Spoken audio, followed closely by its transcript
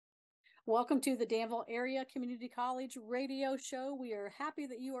Welcome to the Danville Area Community College radio show. We are happy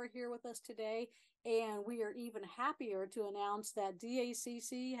that you are here with us today, and we are even happier to announce that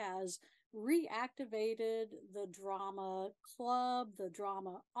DACC has reactivated the drama club, the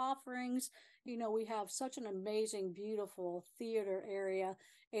drama offerings. You know, we have such an amazing, beautiful theater area,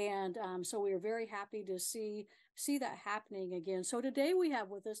 and so we are very happy to see that happening again. So today we have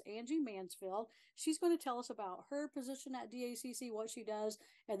with us Angie Mansfield. She's going to tell us about her position at DACC, what she does,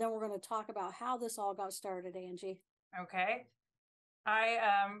 and then we're going to talk about how this all got started, Angie. Okay. I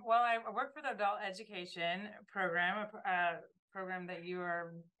work for the adult education program, a program that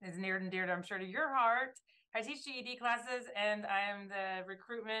is near and dear to, I'm sure, to your heart. I teach GED classes, and I am the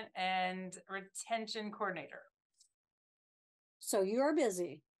recruitment and retention coordinator. So you are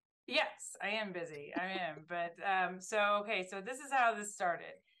busy. Yes, I am busy. I am. But so this is how this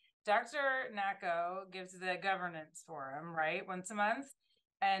started. Dr. Nacco gives the governance forum, right, once a month.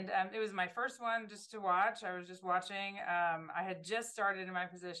 And it was my first one just to watch. I was just watching. I had just started in my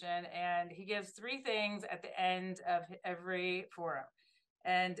position, and he gives 3 things at the end of every forum.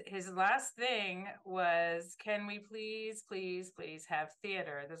 And his last thing was, can we please, please, please have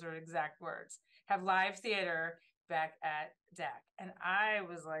theater? Those are exact words. Have live theater back at DACC. And I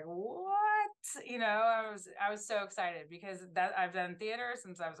was like, what? You know, I was so excited because that I've done theater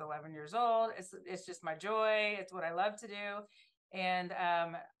since I was 11 years old. It's just my joy. It's what I love to do. And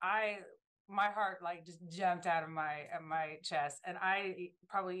my heart like just jumped out of my chest. And I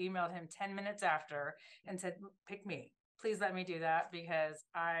probably emailed him 10 minutes after and said, pick me. Please let me do that because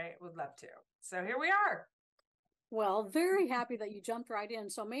I would love to. So here we are. Well, very happy that you jumped right in.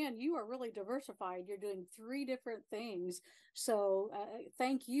 So, man, you are really diversified. You're doing 3 different things. So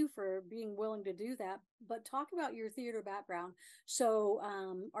thank you for being willing to do that. But talk about your theater background. So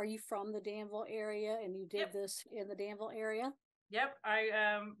are you from the Danville area and you did this in the Danville area? Yep.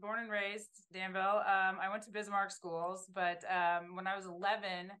 I born and raised Danville. I went to Bismarck schools, but when I was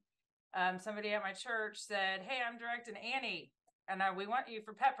 11, somebody at my church said, hey, I'm directing Annie. And we want you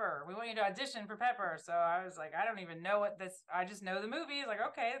for Pepper. We want you to audition for Pepper. So I was like, I don't even know what this, I just know the movie. Like,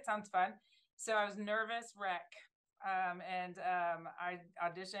 okay, that sounds fun. So I was nervous wreck. I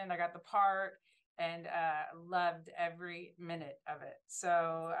auditioned, I got the part, and loved every minute of it. So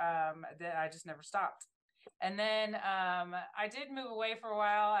I just never stopped. And then I did move away for a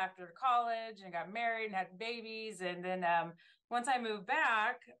while after college and got married and had babies. And then once I moved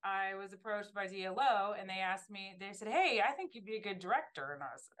back, I was approached by DLO and they said, hey, I think you'd be a good director. And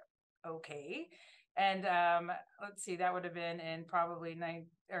I was like, okay. And let's see, that would have been in probably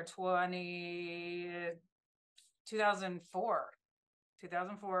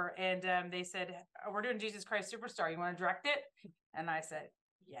 2004. And they said, we're doing Jesus Christ Superstar. You want to direct it? And I said,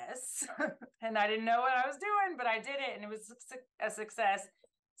 yes. And I didn't know what I was doing, but I did it, and it was a success.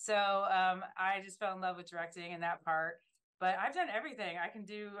 So I just fell in love with directing in that part. But I've done everything. I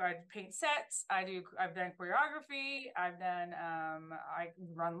paint sets. I've done choreography. I've done, I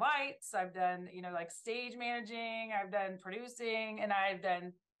run lights. I've done, like stage managing. I've done producing, and I've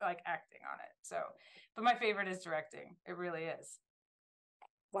done like acting on it. So, but my favorite is directing. It really is.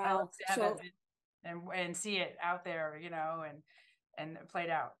 Wow. I love to have and see it out there, and played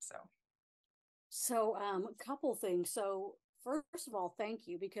out. So a couple things. So first of all, thank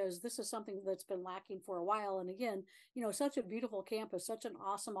you, because this is something that's been lacking for a while. And again, such a beautiful campus, such an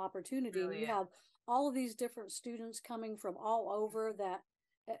awesome opportunity. Really you have all of these different students coming from all over that,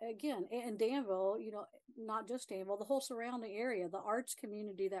 again, in Danville, not just Danville, the whole surrounding area, the arts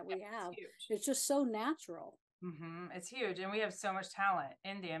community that we have, it's just so natural. Mm-hmm. It's huge. And we have so much talent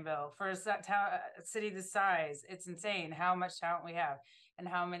in Danville. For a city this size, it's insane how much talent we have and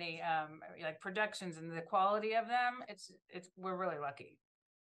how many like productions and the quality of them. We're really lucky.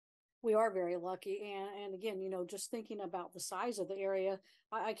 We are very lucky. And again, just thinking about the size of the area,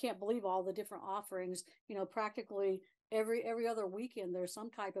 I can't believe all the different offerings. Practically every other weekend, there's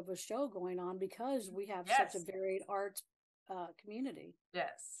some type of a show going on because we have such a varied arts community.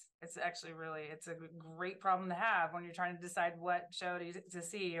 Yes. It's actually it's a great problem to have when you're trying to decide what show to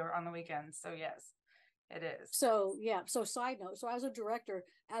see or on the weekends. So yes, it is. So yeah. So side note. So as a director,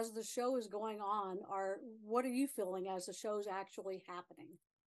 as the show is going on, what are you feeling as the show's actually happening?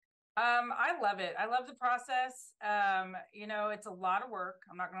 I love it. I love the process. It's a lot of work.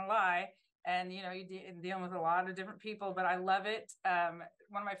 I'm not going to lie. And, you're dealing with a lot of different people, but I love it.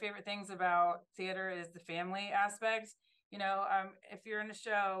 One of my favorite things about theater is the family aspect. If you're in a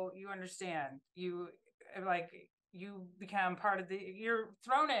show, you understand, you become part of you're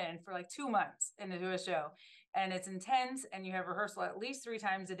thrown in for like 2 months into a show, and it's intense, and you have rehearsal at least 3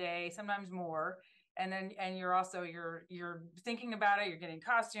 times a day, sometimes more. and you're also you're thinking about it, you're getting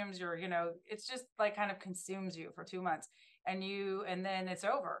costumes, it's just like kind of consumes you for 2 months, and then it's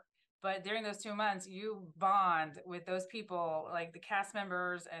over. But during those 2 months, you bond with those people, like the cast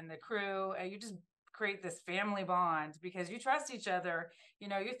members and the crew, and you just create this family bond because you trust each other. You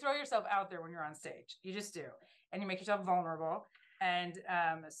throw yourself out there when you're on stage, you just do, and you make yourself vulnerable. And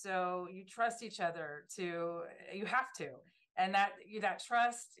so you trust each other you have to. And that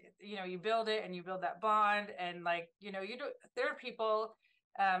trust, you build it, and you build that bond. And there are people,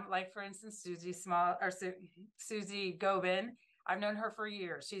 like for instance, Susie Gobin. I've known her for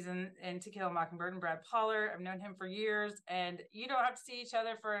years. She's in To Kill a Mockingbird, and Brad Pollard. I've known him for years, and you don't have to see each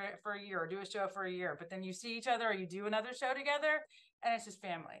other for a year or do a show for a year, but then you see each other or you do another show together, and it's just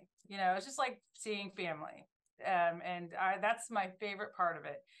family. It's just like seeing family. That's my favorite part of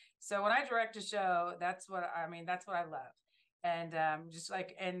it. So when I direct a show, that's what I love. And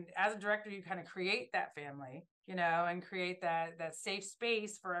and as a director, you kind of create that family, and create that safe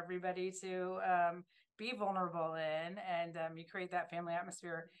space for everybody to be vulnerable in, and you create that family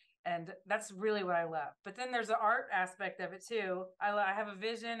atmosphere. And that's really what I love. But then there's the art aspect of it too. I have a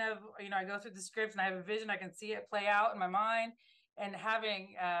vision of, I go through the scripts and I have a vision. I can see it play out in my mind, and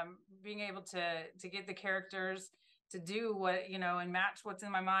being able to get the characters to do what, and match what's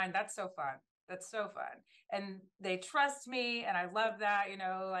in my mind. That's so fun. That's so fun. And they trust me, and I love that, and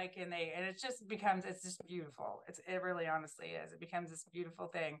it's just beautiful. It really honestly is. It becomes this beautiful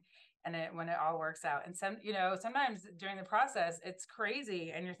thing. And when it all works out. And sometimes during the process, it's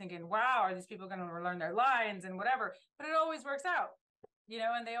crazy, and you're thinking, wow, are these people going to learn their lines and whatever? But it always works out,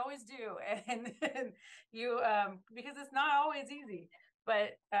 and they always do. And you, because it's not always easy,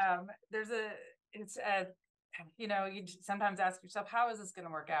 but you sometimes ask yourself, how is this going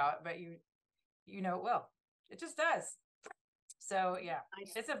to work out? But it will. It just does. So yeah,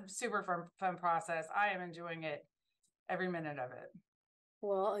 it's a super fun process. I am enjoying it, every minute of it.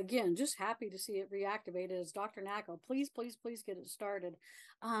 Well, again, just happy to see it reactivated. As Dr. Nacko, please get it started.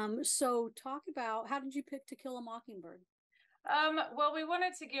 So talk about, how did you pick To Kill a Mockingbird? Well, we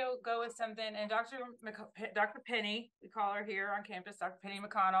wanted to go with something, and Dr. Penny, we call her here on campus, Dr. Penny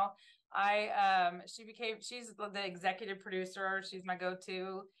McConnell. She's the executive producer. She's my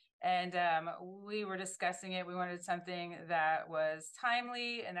go-to. And we were discussing it. We wanted something that was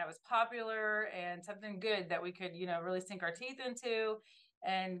timely and that was popular, and something good that we could, really sink our teeth into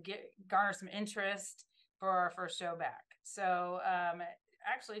and garner some interest for our first show back. So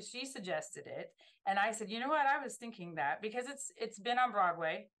actually, she suggested it, and I said, you know what? I was thinking that, because it's been on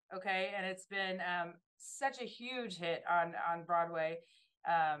Broadway, okay, and it's been such a huge hit on Broadway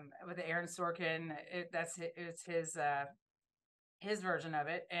with Aaron Sorkin. It's his version of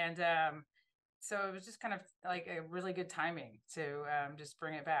it, and so it was just kind of like a really good timing to just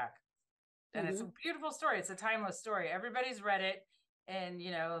bring it back. And It's a beautiful story. It's a timeless story. Everybody's read it in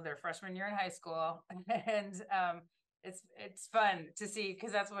their freshman year in high school, and it's fun to see,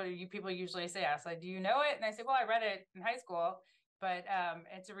 because that's what people usually say. I was like, do you know it? And I said, well, I read it in high school, but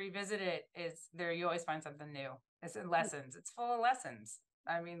and to revisit it is there. You always find something new. It's in lessons. It's full of lessons.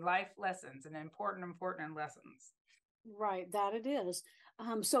 Life lessons, and important lessons. Right, that it is.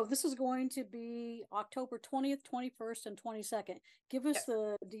 So this is going to be October 20th, 21st, and 22nd. Give us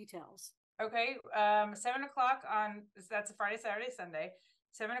the details. Okay, 7 o'clock that's a Friday, Saturday, Sunday.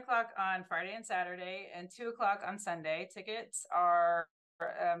 7 o'clock on Friday and Saturday, and 2 o'clock on Sunday. Tickets are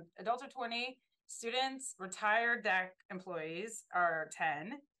adults are 20, students, retired DACC employees are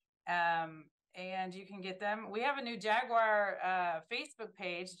 10. And you can get them. We have a new Jaguar Facebook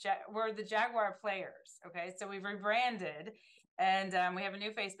page. We're the Jaguar Players. Okay, so we've rebranded, and we have a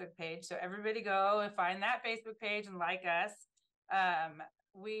new Facebook page. So everybody go and find that Facebook page and like us. And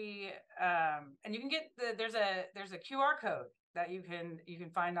you can get there's a QR code that you can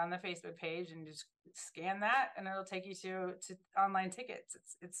find on the Facebook page, and just scan that, and it'll take you to online tickets.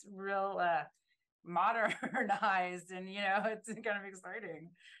 It's real modernized, and it's kind of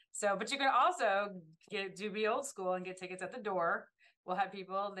exciting. So, but you can also be old school and get tickets at the door. We'll have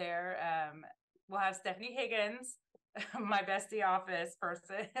people there. We'll have Stephanie Higgins, my bestie office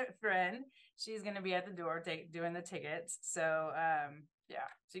friend. She's going to be at the door doing the tickets. So,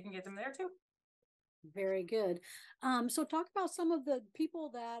 so you can get them there too. Very good. So talk about some of the people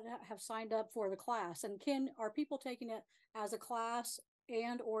that have signed up for the class, and are people taking it as a class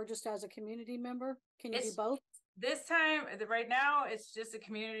and or just as a community member? Can you do both? This time, right now, it's just a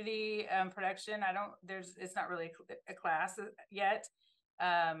community production. It's not really a class yet.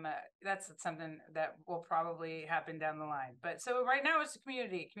 That's something that will probably happen down the line. But so right now it's a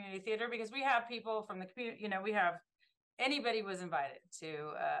community theater, because we have people from the community. We have anybody was invited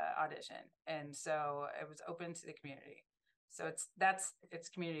to audition. And so it was open to the community. So it's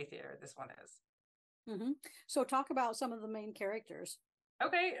community theater. This one is. Mm-hmm. So talk about some of the main characters.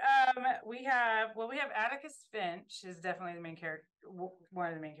 Okay. We have Atticus Finch is definitely the main character, one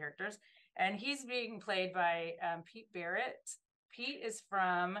of the main characters, and he's being played by Pete Barrett. Pete is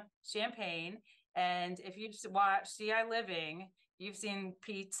from Champaign, and if you watch CI Living, you've seen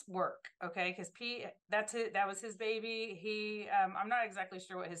Pete's work, okay? Because Pete, that was his baby. He, I'm not exactly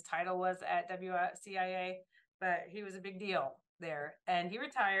sure what his title was at WCIA, but he was a big deal there, and he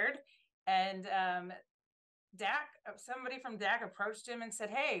retired. And DACC, somebody from DACC approached him and said,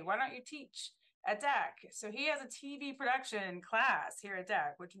 "Hey, why don't you teach at DACC?" So he has a TV production class here at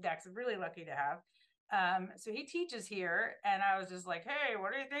DACC, which DACC's really lucky to have. So he teaches here, and I was just like, "Hey,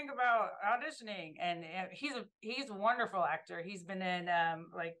 what do you think about auditioning?" And he's a wonderful actor. He's been in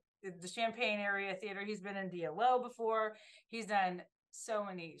like the Champaign Area Theater. He's been in DLO before. He's done so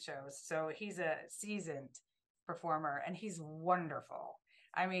many shows. So he's a seasoned performer, and he's wonderful.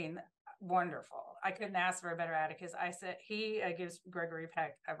 I mean, wonderful. I couldn't ask for a better Atticus. I said he gives Gregory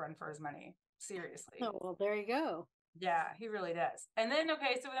Peck a run for his money. Seriously. Oh, well, there you go. Yeah, he really does. And then,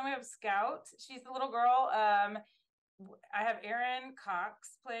 okay, so then we have Scout. She's the little girl. I have Erin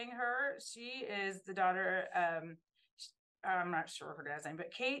Cox playing her. She is the daughter, I'm not sure her dad's name,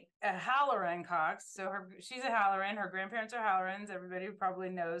 but Kate Halloran Cox. So she's a Halloran. Her grandparents are Hallorans. Everybody probably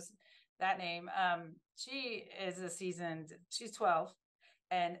knows that name. She is she's 12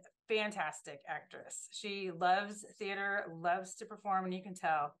 and fantastic actress. She loves theater, loves to perform, and you can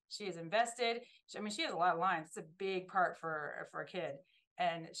tell she is invested. She has a lot of lines. It's a big part for a kid,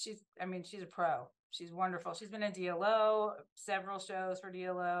 and she's a pro. She's wonderful. She's been in DLO, several shows for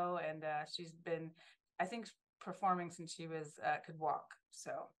DLO, and she's been, I think, performing since she was could walk.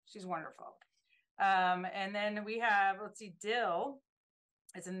 So she's wonderful. And then we have, Dill.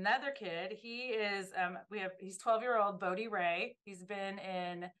 It's another kid. He is he's 12-year-old Bodie Ray. He's been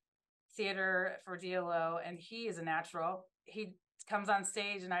in theater for DLO, and he is a natural. He comes on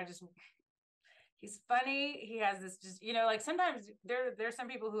stage, and he's funny. He has this just, like sometimes there's some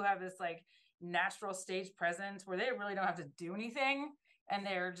people who have this like natural stage presence where they really don't have to do anything, and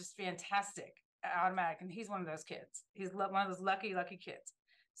they're just fantastic, automatic. And he's one of those kids. He's one of those lucky kids.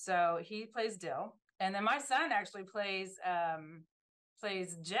 So he plays Dill, and then my son actually plays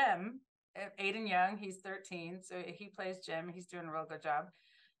Jim, Aiden Young. He's 13, so he plays Jim. He's doing a real good job.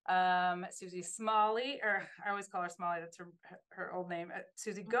 Susie Smalley, or I always call her Smalley, that's her old name.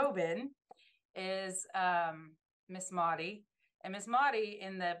 Susie Gobin is Miss Maudie, and Miss Maudie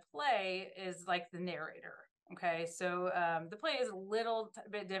in the play is like the narrator. Okay, so the play is a little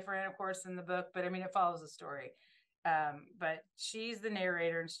bit different, of course, than the book, but I mean, it follows the story. But she's the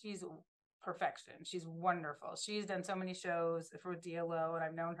narrator, and she's perfection. She's wonderful. She's done so many shows for DLO, and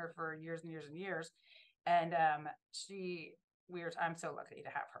I've known her for years and years and years. And I'm so lucky to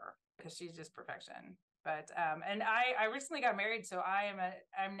have her because she's just perfection. But and I recently got married, so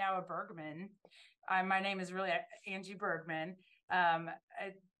I'm now a Bergman. My name is really Angie Bergman.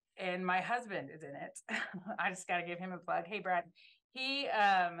 And my husband is in it. I just got to give him a plug. Hey, Brad.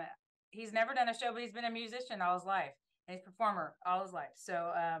 He's never done a show, but he's been a musician all his life. And he's a performer all his life. So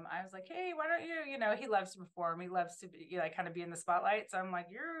I was like, hey, why don't you, he loves to perform. He loves to be, kind of be in the spotlight. So I'm like,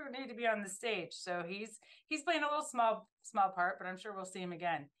 you need to be on the stage. So he's playing a little small part, but I'm sure we'll see him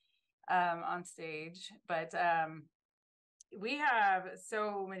again on stage. But we have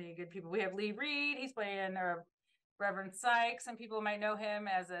so many good people. We have Lee Reed. He's playing Reverend Sykes. Some people might know him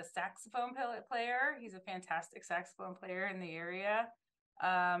as a saxophone player. He's a fantastic saxophone player in the area.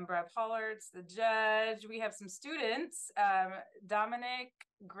 Brad Pollard's the judge. We have some students. Dominic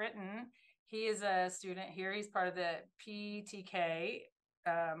Gritton, he is a student here. He's part of the PTK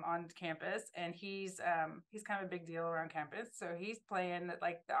on campus, and he's kind of a big deal around campus. So he's playing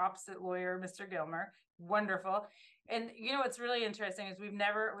like the opposite lawyer, Mr. Gilmer. Wonderful. And what's really interesting is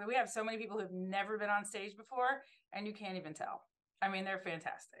we have so many people who've never been on stage before, and you can't even tell. I mean, they're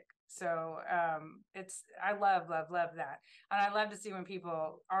fantastic. So I love that. And I love to see when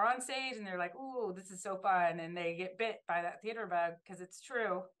people are on stage and they're like, ooh, this is so fun. And they get bit by that theater bug, because it's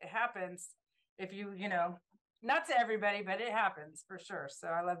true. It happens if not to everybody, but it happens for sure. So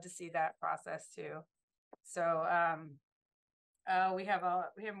I love to see that process too. So we have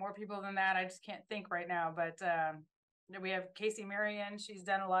more people than that. I just can't think right now, but we have Casey Marion. She's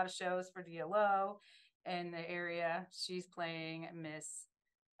done a lot of shows for DLO in the area. She's playing Miss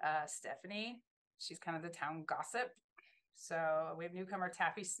Stephanie. She's kind of the town gossip. So we have newcomer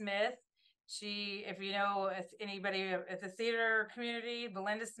Taffy Smith. If anybody at the theater community,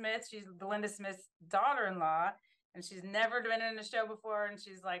 Belinda Smith, she's Belinda Smith's daughter-in-law, and she's never been in a show before, and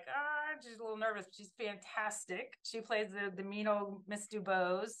she's like, she's a little nervous, but she's fantastic. She plays the mean old Miss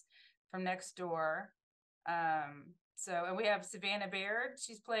Dubose from next door. And we have Savannah Baird.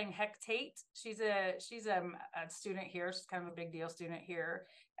 She's playing Hectate. She's a student here. She's kind of a big deal student here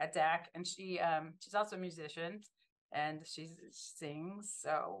at DACC, and she's also a musician, and she sings.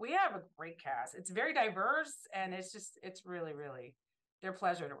 So we have a great cast. It's very diverse, and it's really, really, they're a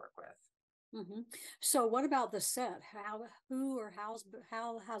pleasure to work with. Mm-hmm. So what about the set? How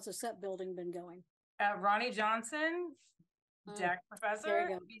has the set building been going? Ronnie Johnson, DACC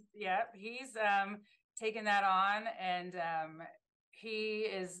professor. He's taken that on, and he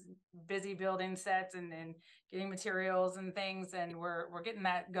is busy building sets and getting materials and things, and we're getting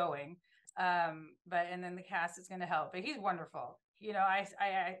that going. And then the cast is going to help, but he's wonderful. You know,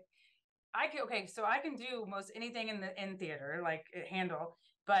 so I can do most anything in theater, like handle,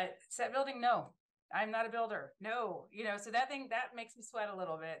 but set building, no, I'm not a builder. No, you know, so that makes me sweat a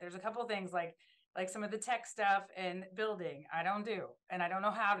little bit. There's a couple of things like some of the tech stuff and building I don't do, and I don't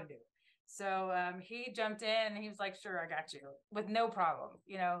know how to do. So he jumped in, and he was like, sure, I got you, with no problem,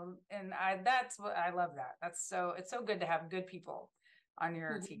 you know, and that's what I love. It's so good to have good people on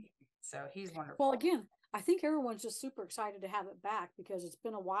your team. So he's wonderful. Well, again, I think everyone's just super excited to have it back, because it's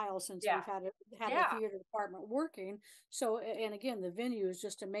been a while since we've had the theater department working. So, and again, the venue is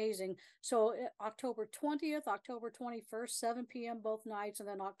just amazing. So October 20th, October 21st, 7 p.m. both nights, and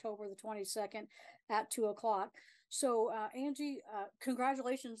then October the 22nd at 2:00. So Angie,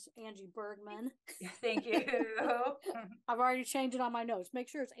 congratulations, Angie Bergman. Thank you. I've already changed it on my notes. Make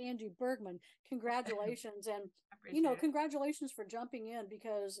sure it's Angie Bergman. Congratulations. And, congratulations for jumping in,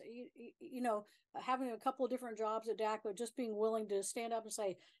 because, having a couple of different jobs at DACC, but just being willing to stand up and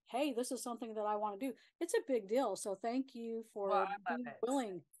say, hey, this is something that I want to do. It's a big deal. So thank you for being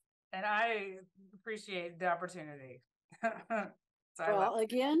willing. And I appreciate the opportunity. Well,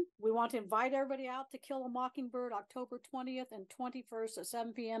 again, we want to invite everybody out to Kill a Mockingbird October 20th and 21st at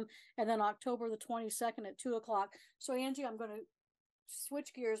 7 p.m. and then October the 22nd at 2:00. So Angie, I'm going to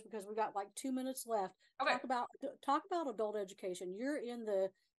switch gears because we got like 2 minutes left. Okay. Talk about adult education. You're in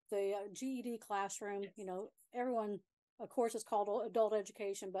the GED classroom. You know, everyone, of course, it's called adult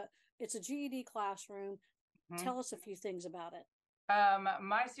education, but it's a GED classroom. Mm-hmm. Tell us a few things about it.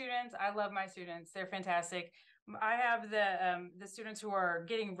 My students, I love my students. They're fantastic. I have the students who are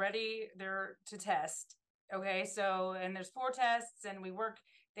getting ready to test. Okay, so, and there's 4 tests, and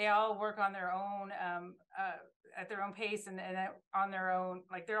they all work on their own, at their own pace and on their own,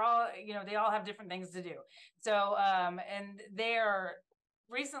 like they're all, they all have different things to do. So, and they are,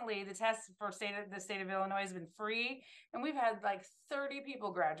 recently the test for the state of Illinois has been free, and we've had like 30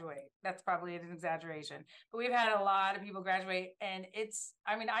 people graduate. That's probably an exaggeration, but we've had a lot of people graduate, and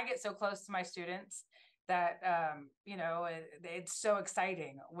I get so close to my students that, it's so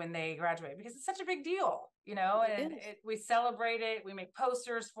exciting when they graduate, because it's such a big deal, and we celebrate it. We make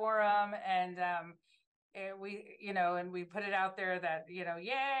posters for them, and we put it out there that,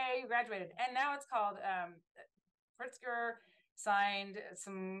 yay, you graduated. And now it's called, Pritzker signed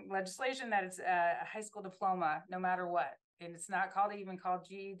some legislation that it's a high school diploma, no matter what. And it's not even called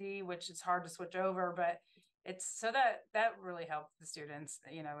GED, which is hard to switch over, but it's so that really helped the students,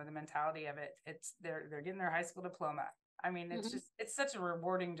 with the mentality of it. They're getting their high school diploma. I mean, it's such a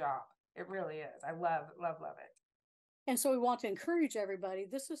rewarding job. It really is. I love it. And so we want to encourage everybody.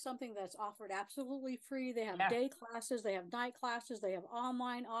 This is something that's offered absolutely free. They have day classes, they have night classes, they have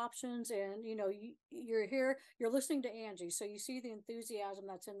online options. And, you're here, you're listening to Angie. So you see the enthusiasm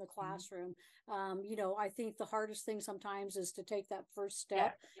that's in the classroom. Mm-hmm. I think the hardest thing sometimes is to take that first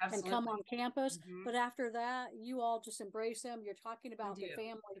step and come on campus. Mm-hmm. But after that, you all just embrace them. You're talking about the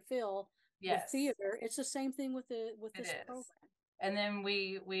family feel with theater. It's the same thing with this program. And then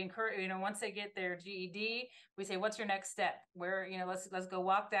we encourage, once they get their GED, we say, what's your next step? Where, let's go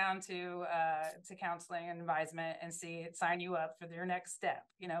walk down to counseling and advisement and sign you up for your next step,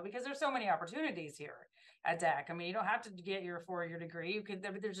 because there's so many opportunities here at DACC. I mean, you don't have to get your 4-year degree.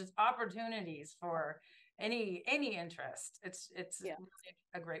 There's just opportunities for any interest. It's really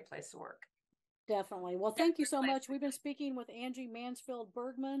a great place to work. Definitely. Well, thank you so much. We've been speaking with Angie Mansfield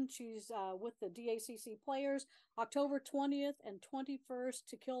Bergman. She's with the DACC Players, October 20th and 21st,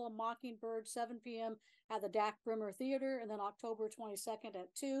 To Kill a Mockingbird, 7 p.m. at the DACC Bremer Theatre, and then October 22nd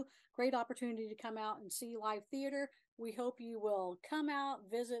at 2. Great opportunity to come out and see live theater. We hope you will come out,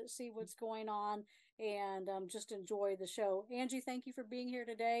 visit, see what's going on, and just enjoy the show. Angie, thank you for being here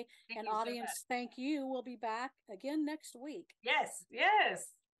today. And audience, thank you. We'll be back again next week. Yes.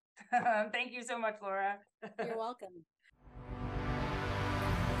 Thank you so much, Laura. You're welcome.